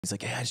He's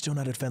like, hey, I just don't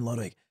know how to defend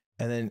Ludwig.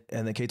 And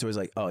then Kate's always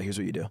like, oh, here's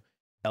what you do.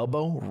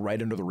 Elbow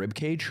right under the rib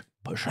cage,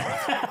 push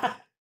off.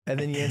 And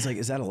then Yan's like,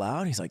 is that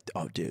allowed? He's like,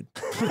 oh, dude.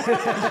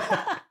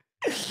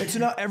 And so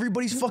now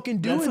everybody's fucking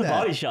doing that. That's the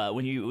body shot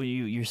when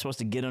you're supposed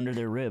to get under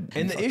their rib.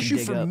 And the issue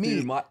for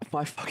me,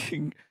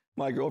 dude,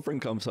 my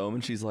girlfriend comes home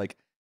and she's like,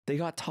 they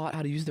got taught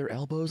how to use their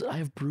elbows. I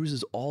have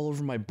bruises all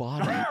over my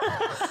body.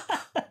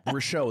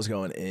 Rochelle was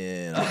going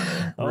in on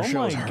her. Oh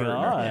Rochelle's my hurting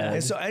God. her.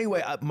 And so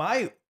anyway,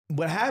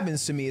 what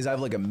happens to me is I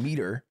have like a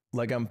meter,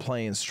 like I'm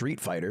playing Street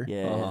Fighter.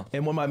 Yeah.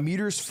 And when my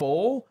meter's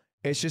full,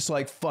 it's just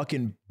like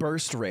fucking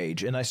burst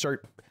rage. And I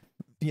start,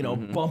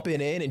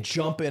 bumping in and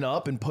jumping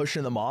up and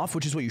pushing them off,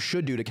 which is what you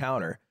should do to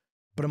counter.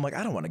 But I'm like,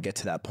 I don't want to get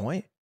to that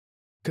point.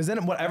 Because then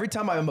every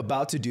time I'm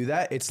about to do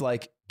that, it's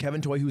like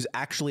Kevin Toy, who's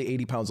actually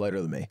 80 pounds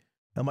lighter than me.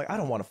 I'm like, I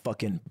don't want to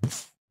fucking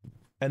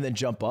and then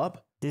jump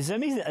up. Does that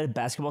mean that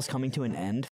basketball's coming to an end?